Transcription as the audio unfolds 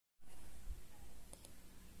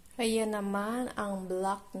Ayan naman ang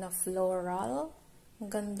black na floral.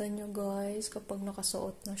 Ang ganda nyo guys kapag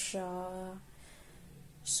nakasuot na siya.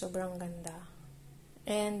 Sobrang ganda.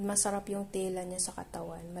 And masarap yung tela niya sa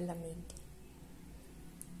katawan. Malamig.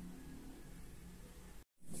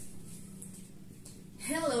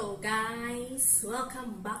 Hello guys!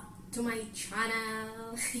 Welcome back to my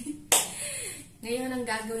channel! Ngayon ang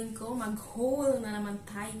gagawin ko, mag-haul na naman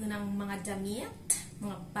tayo ng mga damit.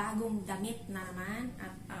 Mga bagong damit na naman.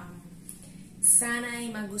 At sana'y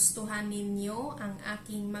magustuhan ninyo ang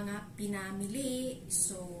aking mga pinamili.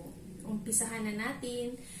 So, umpisahan na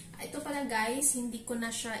natin. Ito pala guys, hindi ko na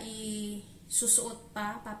siya isusuot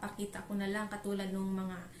pa. Papakita ko na lang katulad ng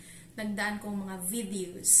mga nagdaan kong mga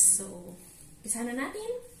videos. So, umpisahan na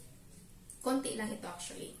natin. Konti lang ito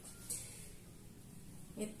actually.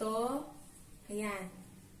 Ito, ayan.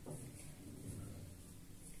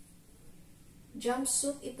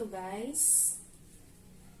 Jumpsuit ito guys.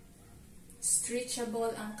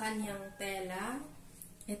 Stretchable ang kanyang tela.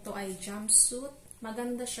 Ito ay jumpsuit.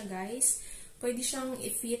 Maganda siya guys. Pwede siyang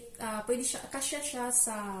i-fit, kasya siya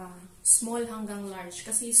sa small hanggang large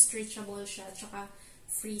kasi stretchable siya tsaka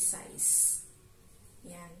free size.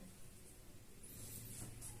 Yan.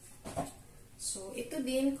 So, ito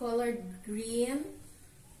din colored green.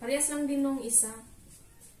 Parehas lang din nung isa.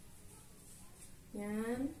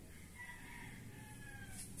 Yan.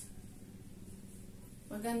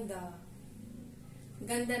 Maganda.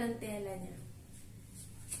 Ganda ng tela niya.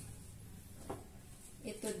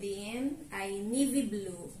 Ito din ay navy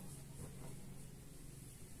blue.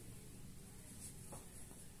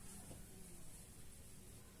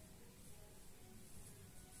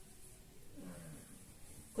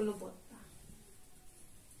 Kulubot pa.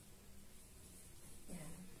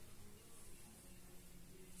 Yan.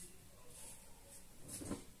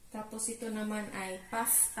 Tapos ito naman ay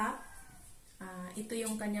puff top. Ito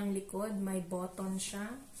yung kanyang likod. May button siya.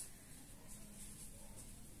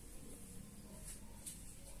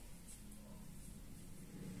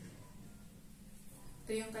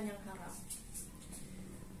 Ito yung kanyang harap.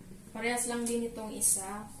 Parehas lang din itong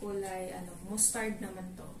isa. Kulay, mustard naman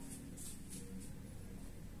to.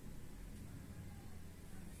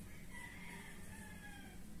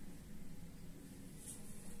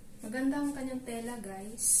 Maganda ang kanyang tela,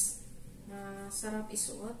 guys. Sarap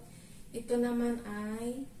isuot. Ito naman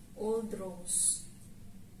ay old rose.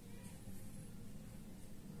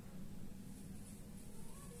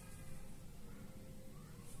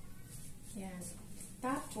 Yan.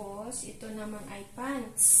 Tapos, ito naman ay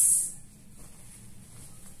pants.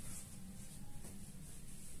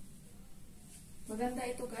 Maganda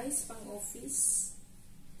ito guys, pang office.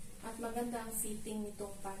 At maganda ang fitting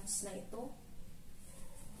nitong pants na ito.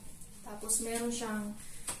 Tapos, meron siyang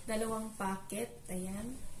dalawang pocket.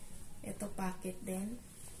 Ayan. Ito pocket din.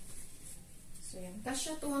 So, yan.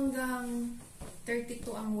 Kasya to hanggang 32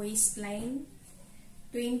 ang waistline.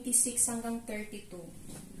 26 hanggang 32.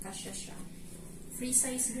 Kasya siya. Free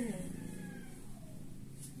size din eh.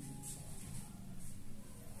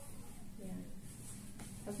 Yan.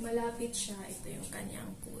 Pag malapit siya, ito yung kanyang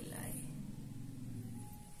kulay.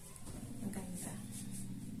 Ang ganda.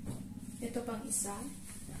 Ito pang isa.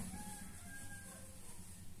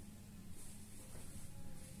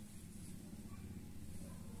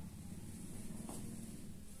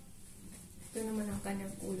 Ito naman ang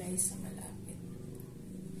kanyang kulay sa malapit.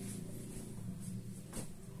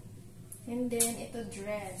 And then, ito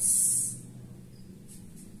dress.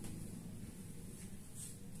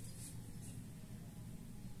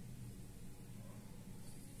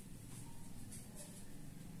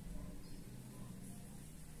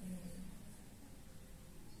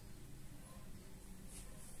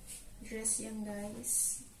 Dress yan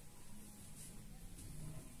guys.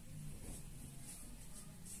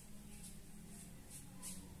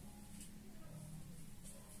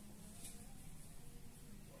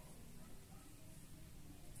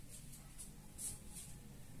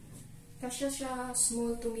 Kasya siya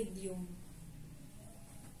small to medium.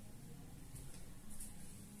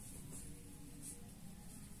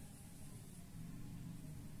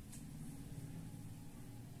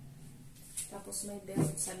 Tapos may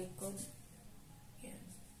belt sa likod. Yan.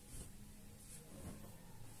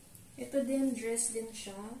 Ito din, dress din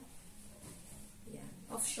siya. Yan.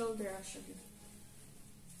 Off shoulder actually.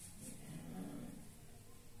 Yan.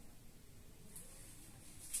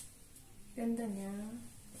 Ganda niya.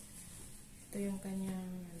 Ito yung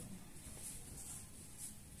kanyang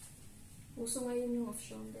uso ngayon yung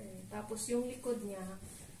off-shoulder. Tapos yung likod niya,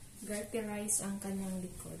 garterize ang kanyang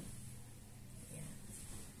likod. Ayan.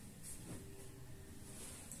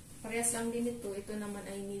 Parehas lang din ito. Ito naman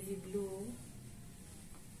ay navy blue.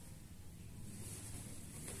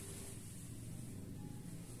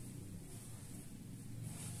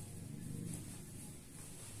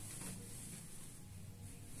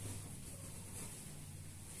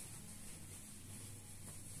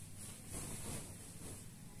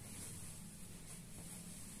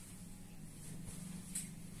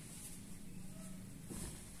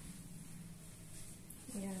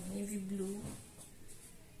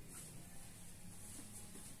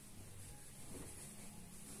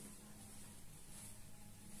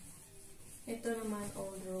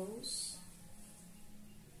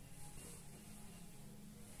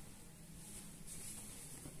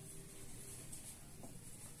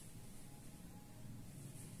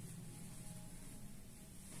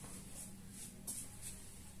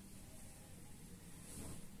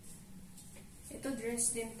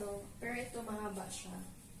 Dress din to. Pero ito mahaba siya.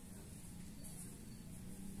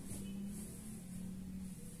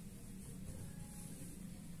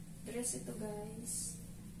 Dress ito guys.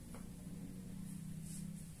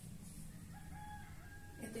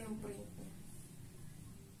 Ito yung print niya.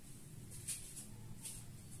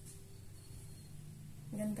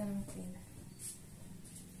 Ganda ng print.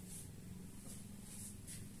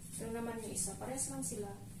 Ito naman yung isa. Parehas lang sila.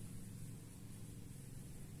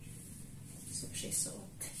 So, siya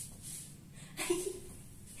isuot.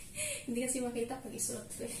 Hindi kasi makita pag isuot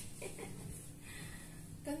ko eh.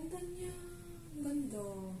 Ganda niya.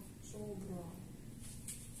 Ganda. Sobra.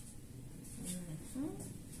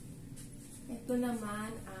 Ito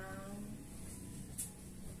naman ang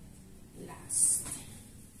last.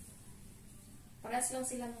 Parehas lang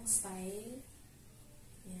sila ng style.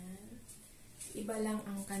 Yan. Iba lang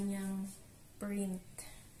ang kanyang print.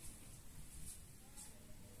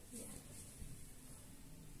 Yan.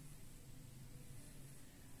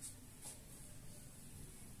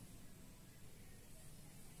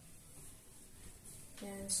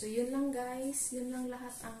 Yan. So, yun lang guys. Yun lang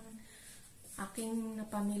lahat ang aking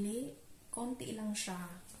napamili. Konti lang siya.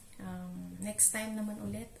 Next time naman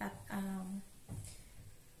ulit at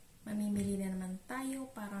mamimili na naman tayo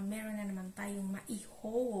para meron na naman tayong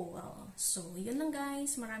ma-haul. So, yun lang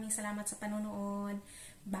guys. Maraming salamat sa panonood.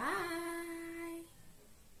 Bye!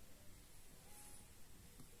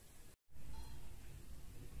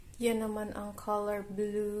 Yan naman ang color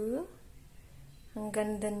blue. Ang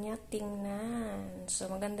ganda niya tingnan.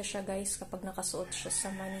 So, maganda siya guys kapag nakasuot siya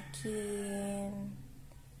sa mannequin.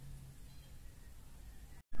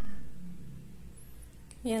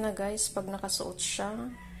 Yan na guys, pag nakasuot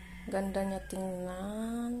siya, ganda niya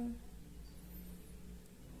tingnan.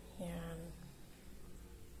 Yan.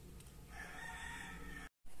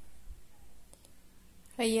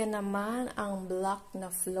 Ayan naman ang black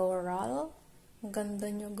na floral. Ang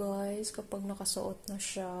ganda niya guys kapag nakasuot na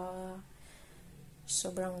siya.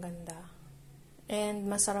 Sobrang ganda. And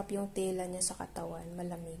masarap yung tela niya sa katawan,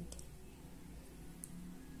 malamig.